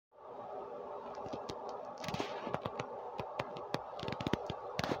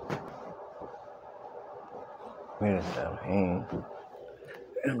Man, it's Samhain.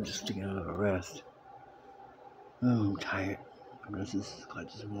 I'm just taking a little rest. Oh, I'm tired. This is like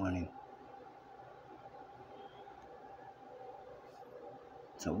this morning.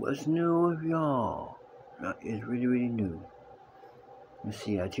 So what's new with y'all? It's really new. Let's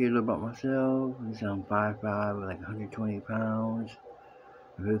see, I tell you a little about myself. I'm 5'5", like 120 pounds.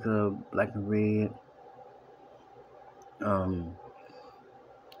 Very color, black and red.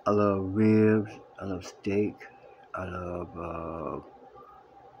 I love ribs. I love steak. I love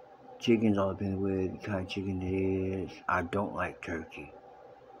chickens, all depends what kind of chicken it is. I don't like turkey.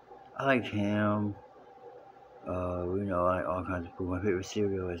 I like ham. I like all kinds of food. My favorite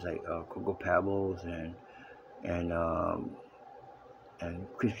cereal is like Cocoa Pebbles and um, and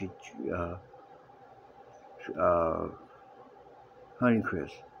crispy uh, uh, Honey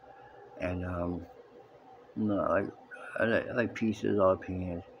Crisp. And I like pieces, all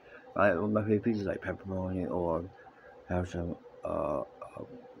pans. My favorite pieces like pepperoni or have some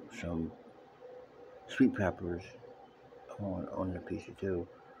sweet peppers on the pizza too,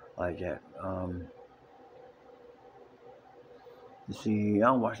 like that. You see, I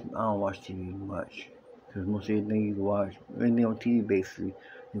don't watch TV much because most of anything you can watch, anything on TV basically,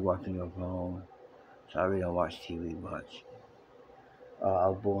 you watch on your phone. So I really don't watch TV much. I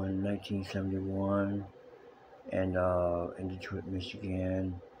was born in 1971 and in Detroit,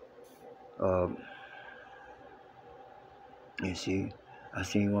 Michigan. Um, you see, I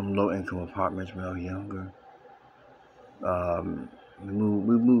seen one low income apartments when I was younger. Um, we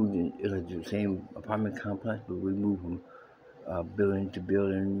moved in it was like the same apartment complex, but we moved from building to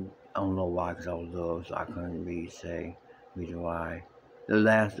building. I don't know why, because I was little, so I couldn't really say reason why.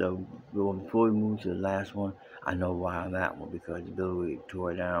 The one before we moved to the last one, I know why on that one, because the building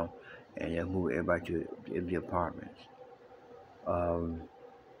tore down and they moved everybody to the apartments. Um,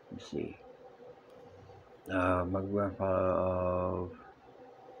 let's see. My grandfather,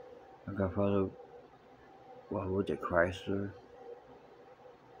 well, was it Chrysler?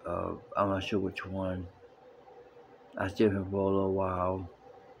 I'm not sure which one. I stayed with him for a little while,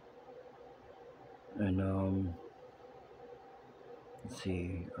 and let's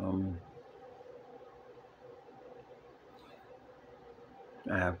see.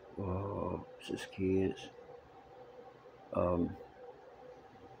 I have 6 kids. Um,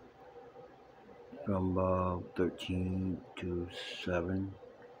 from 13 to 7.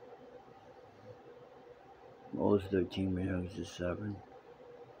 My oldest 13, my youngest is 7.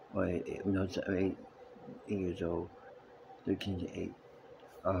 Well, no, 8 years old. 13 to 8.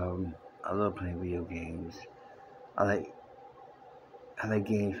 I love playing video games. I like I like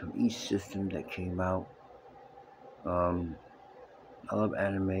games from each system that came out. Um, I love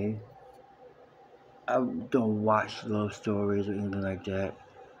anime. I don't watch love stories or anything like that.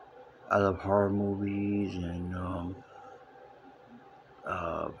 I love horror movies and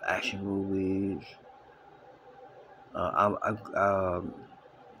action movies. When I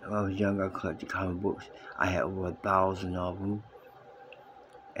was younger, I collected comic books. I had over 1,000 of them,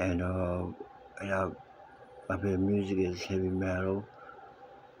 and my favorite music is heavy metal.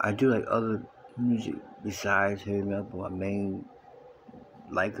 I do like other music besides heavy metal, but my main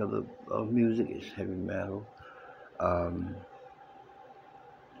like of music is heavy metal. Um,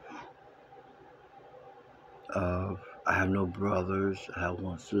 uh, I have no brothers. I have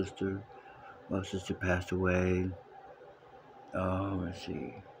one sister. My sister passed away. Let's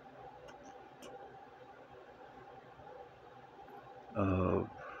see. Uh,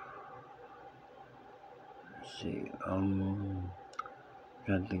 let's see.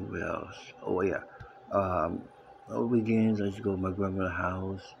 Trying to think what else. Oh yeah. Um, on weekends I used to go to my grandmother's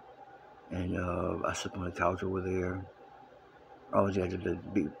house and I slept on the couch over there. I always had the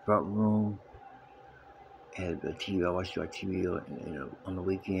big front room, had the TV. I watched TV on the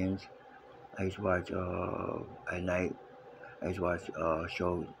weekends. I used to watch at night. I used to watch a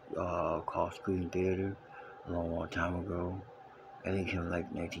show called Screen Theater a long time ago. I think it came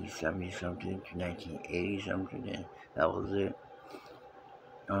like 1970 something to 1980 something, and that was it.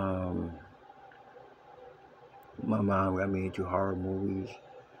 Um, my mom got me into horror movies.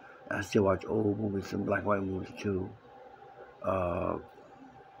 I still watch old movies, some black and white movies too. Uh,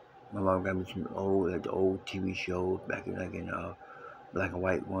 my mom got me some the old TV shows back in black and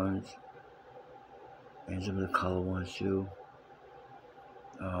white ones, and some of the color ones too.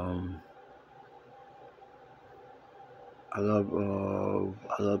 Um, I love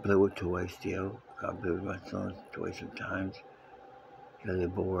playing with toys still. I play with my son's toys sometimes because they're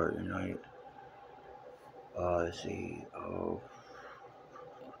bored, let's see.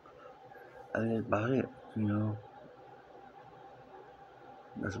 I think that's about it.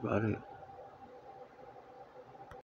 That's about it.